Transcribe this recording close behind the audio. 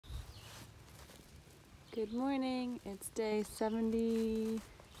Good morning. It's day 71?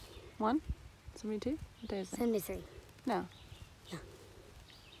 72? What day is it? 73. No. Yeah.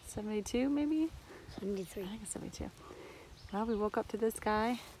 72 maybe? 73. I think it's 72. Well, we woke up to this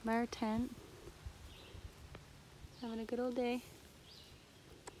guy by our tent. Having a good old day.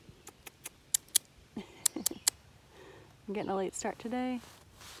 I'm getting a late start today.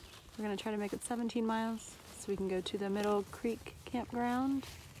 We're going to try to make it 17 miles so we can go to the Middle Creek campground.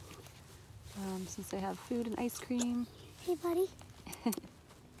 Since they have food and ice cream. Hey, buddy.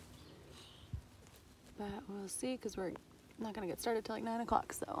 But we'll see, because we're not going to get started till like 9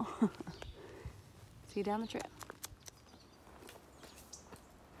 o'clock, so see you down the trail.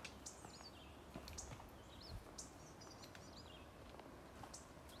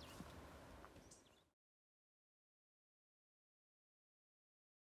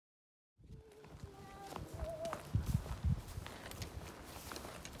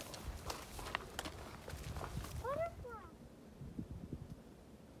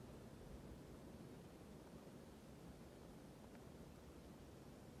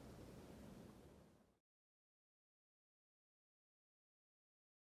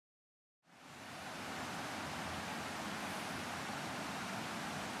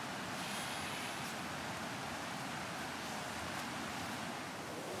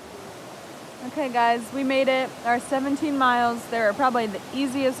 Okay guys, we made it, our 17 miles. They were probably the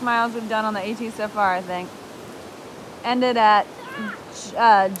easiest miles we've done on the AT so far, I think. Ended at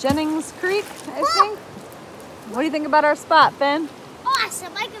Jennings Creek, I think. What do you think about our spot, Ben?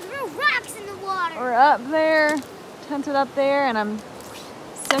 Awesome! I can throw rocks in the water. We're up there, tented up there, and I'm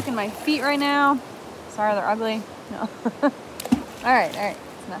soaking my feet right now. Sorry, they're ugly. No. All right,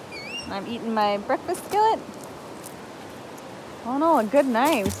 it's enough. I'm eating my breakfast skillet. Oh no, a good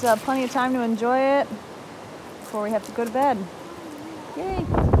night. We still have plenty of time to enjoy it before we have to go to bed. Yay!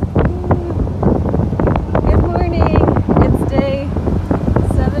 Good morning. It's day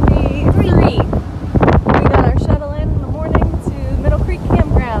 73. We got our shuttle in the morning to Middle Creek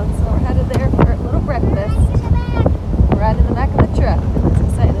Campground, so we're headed there for a little breakfast. We're right in the back of the truck. Everyone's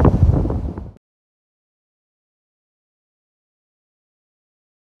excited.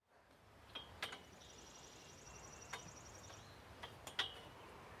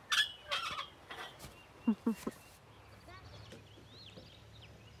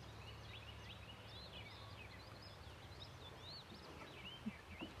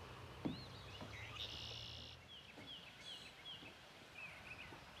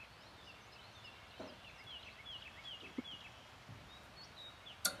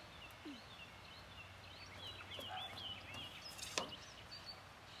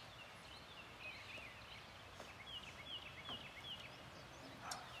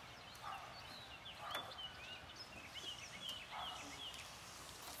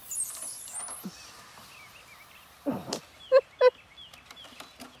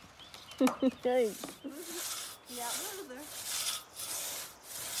 Yikes. Yeah, over there.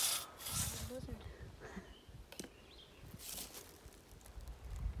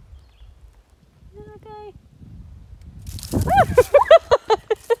 You okay?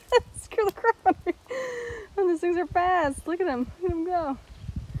 Screw the crap out of me. Oh, these things are fast. Look at him. Look at him go.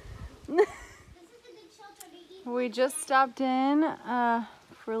 This is a good shelter to eat. We just stopped in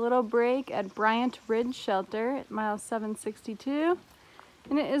for a little break at Bryant Ridge Shelter at mile 762.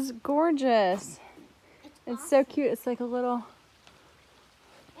 And it is gorgeous. It's so cute. It's like a little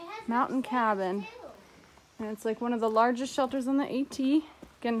mountain cabin. And it's like one of the largest shelters on the AT.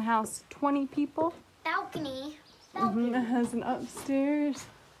 Can house 20 people. Balcony. It has an upstairs.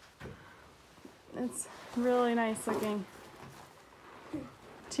 It's really nice looking.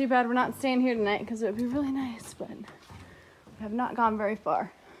 Too bad we're not staying here tonight because it would be really nice, but we have not gone very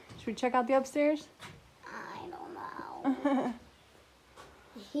far. Should we check out the upstairs? I don't know.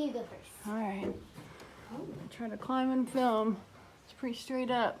 You go first. All right. Try to climb and film. It's pretty straight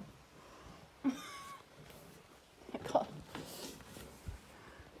up. All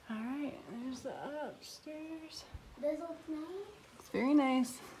right, there's the upstairs. This looks nice. It's very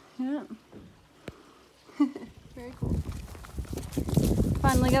nice. Yeah. Very cool.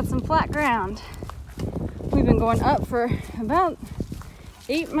 Finally got some flat ground. We've been going up for about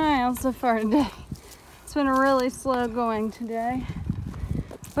 8 miles so far today. It's been really slow going today.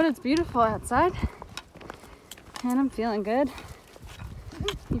 But it's beautiful outside, and I'm feeling good.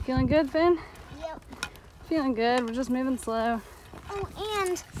 You feeling good, Finn? Yep. Feeling good. We're just moving slow. Oh,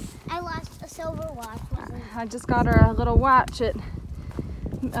 and I lost a silver watch. I just got her a little watch at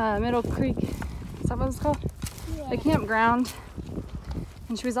Middle Creek. Is that what it's called? Yeah. The campground.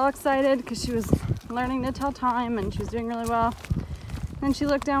 And she was all excited because she was learning to tell time and she was doing really well. Then she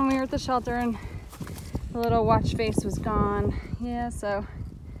looked down when we were at the shelter and The little watch face was gone. Yeah, so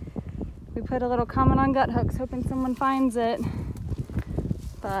we put a little comment on gut hooks hoping someone finds it.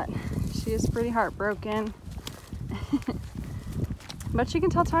 But she is pretty heartbroken. But she can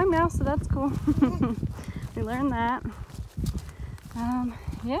tell time now, so that's cool. We learned that.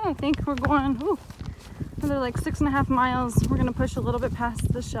 Yeah, I think we're going another like 6.5 miles. We're gonna push a little bit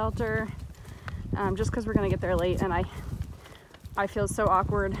past the shelter just because we're gonna get there late, and I feel so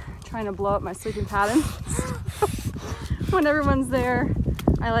awkward trying to blow up my sleeping pattern. When everyone's there,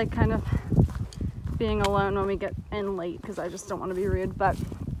 I like kind of being alone when we get in late because I just don't want to be rude. But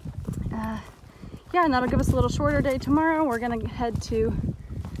yeah, and that'll give us a little shorter day tomorrow. We're gonna head to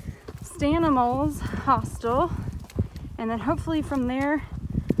Stanimals Hostel, and then hopefully from there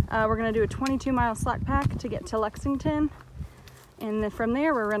we're gonna do a 22-mile slack pack to get to Lexington, and then from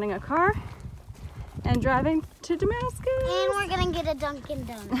there we're renting a car and driving to Damascus. And we're gonna get a Dunkin'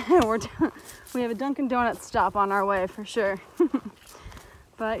 Donuts. We have a Dunkin' Donuts stop on our way for sure.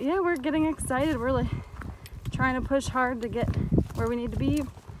 But yeah, we're getting excited. We're really trying to push hard to get where we need to be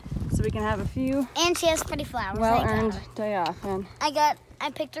so we can have a few And she has pretty flowers. well-earned day off. And I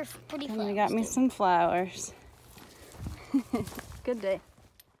picked her pretty flowers. you got me some flowers. Good day.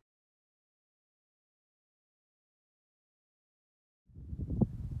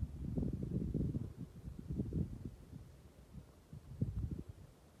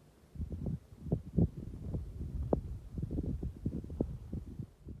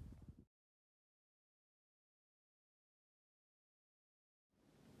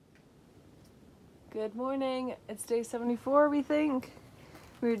 Good morning. It's day 74, we think.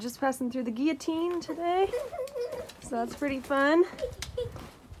 We were just passing through the guillotine today, so that's pretty fun.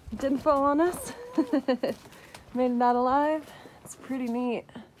 It didn't fall on us. Made it out alive. It's pretty neat.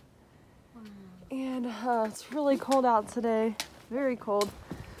 And it's really cold out today. Very cold.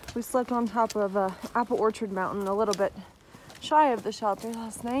 We slept on top of Apple Orchard Mountain, a little bit shy of the shelter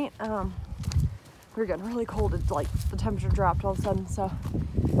last night. We were getting really cold. It's like the temperature dropped all of a sudden, so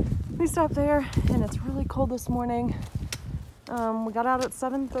we stopped there, and it's really cold this morning. We got out at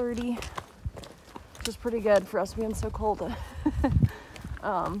 7:30, which is pretty good for us being so cold.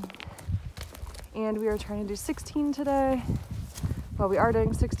 And we are trying to do 16 today. Well, we are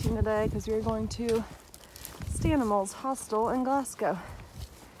doing 16 today because we are going to Stanimals Hostel in Glasgow.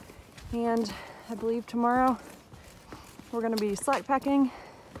 And I believe tomorrow we're going to be slack packing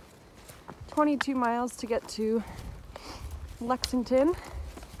 22 miles to get to Lexington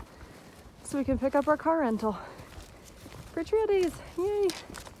so we can pick up our car rental for trail days. Yay!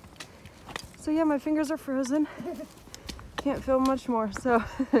 So yeah, my fingers are frozen. Can't film much more, so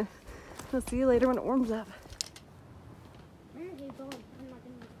I'll see you later when it warms up. Where are you going? I'm not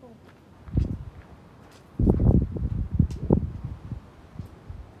gonna be cold.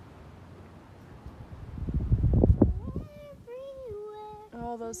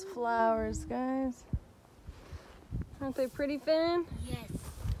 All those flowers, guys. Aren't they pretty, Finn? Yes.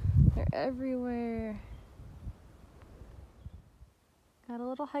 They're everywhere. Got a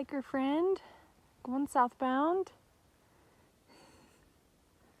little hiker friend going southbound.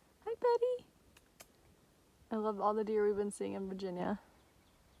 Hi, buddy. I love all the deer we've been seeing in Virginia.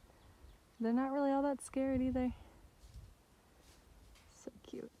 They're not really all that scared either. So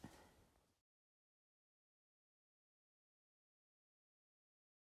cute.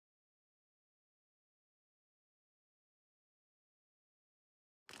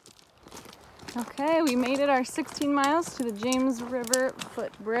 Okay, we made it our 16 miles to the James River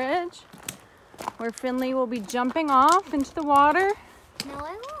footbridge, where Finley will be jumping off into the water. No,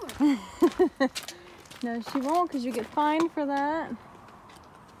 I won't. No, she won't, because you get fined for that.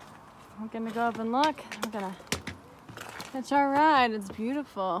 We're gonna go up and look. We're gonna catch our ride. It's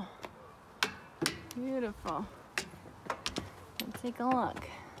beautiful. Beautiful. Let's take a look.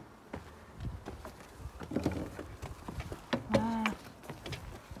 Wow.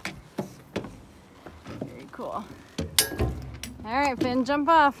 Very cool. All right, Finn, jump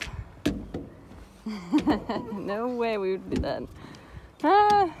off. No way we would do that.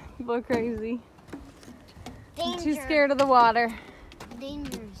 Ah, people are crazy. I'm too scared of the water.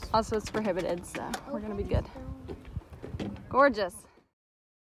 Dangerous. Also, it's prohibited, so we're gonna be good. Gorgeous.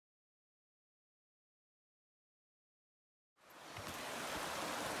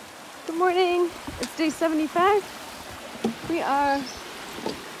 Good morning. It's day 75.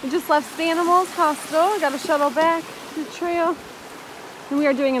 We just left Stanimals Hostel. Got a shuttle back to the trail, and we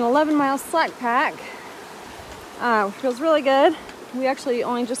are doing an 11-mile slack pack. Feels really good. We actually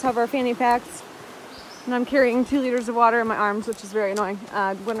only just have our fanny packs, and I'm carrying 2 liters of water in my arms, which is very annoying.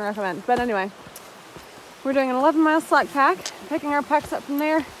 Wouldn't recommend. But anyway, we're doing an 11-mile slack pack, picking our packs up from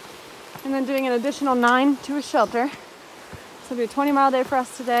there, and then doing an additional 9 to a shelter. So it'll be a 20-mile day for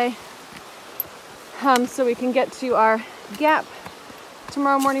us today. So we can get to our gap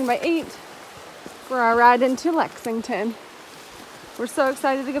tomorrow morning by 8 for our ride into Lexington. We're so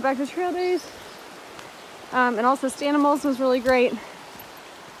excited to get back to trail days. And also Stanimals was really great.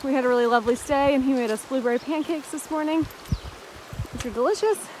 We had a really lovely stay, and he made us blueberry pancakes this morning, which are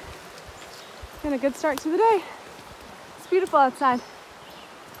delicious. And a good start to the day. It's beautiful outside.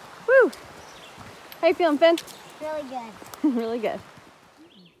 Woo! How you feeling, Finn? Really good. Really good.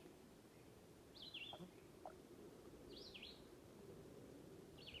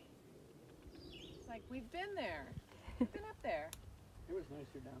 It's like, we've been there. We've been up there. It was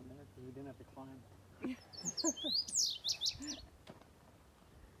nicer down there because we didn't have to climb.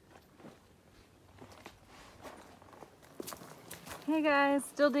 Hey guys,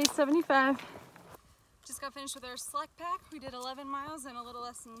 still day 75. Just got finished with our slack pack. We did 11 miles in a little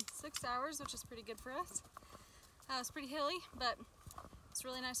less than 6 hours, which is pretty good for us. It's pretty hilly, but it's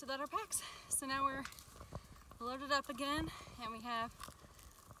really nice without our packs. So now we're loaded up again, and we have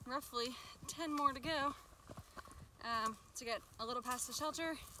roughly 10 more to go to get a little past the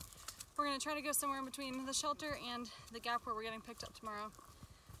shelter. We're gonna try to go somewhere in between the shelter and the gap where we're getting picked up tomorrow,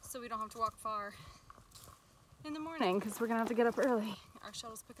 so we don't have to walk far in the morning, because we're gonna have to get up early. Our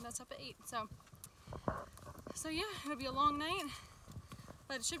shuttle's picking us up at 8, so yeah, it'll be a long night,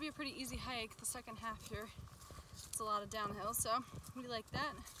 but it should be a pretty easy hike. The second half here, it's a lot of downhill, so we like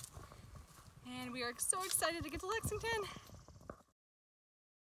that, and we are so excited to get to Lexington.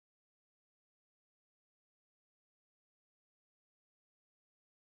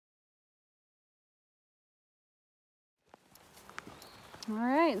 All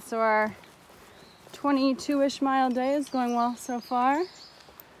right, so our 22-ish mile day is going well so far.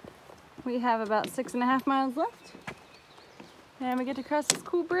 We have about 6.5 miles left, and we get to cross this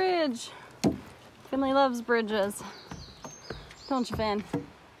cool bridge. Finley loves bridges, don't you, Finn?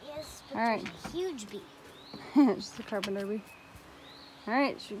 Yes, All right. a huge bee. Just a carpenter bee. All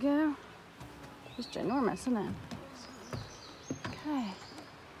right, should we go? It's ginormous, isn't it? Okay,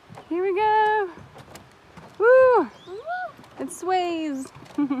 here we go. Woo! It sways.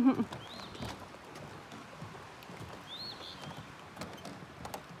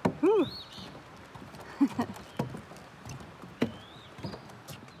 Whew.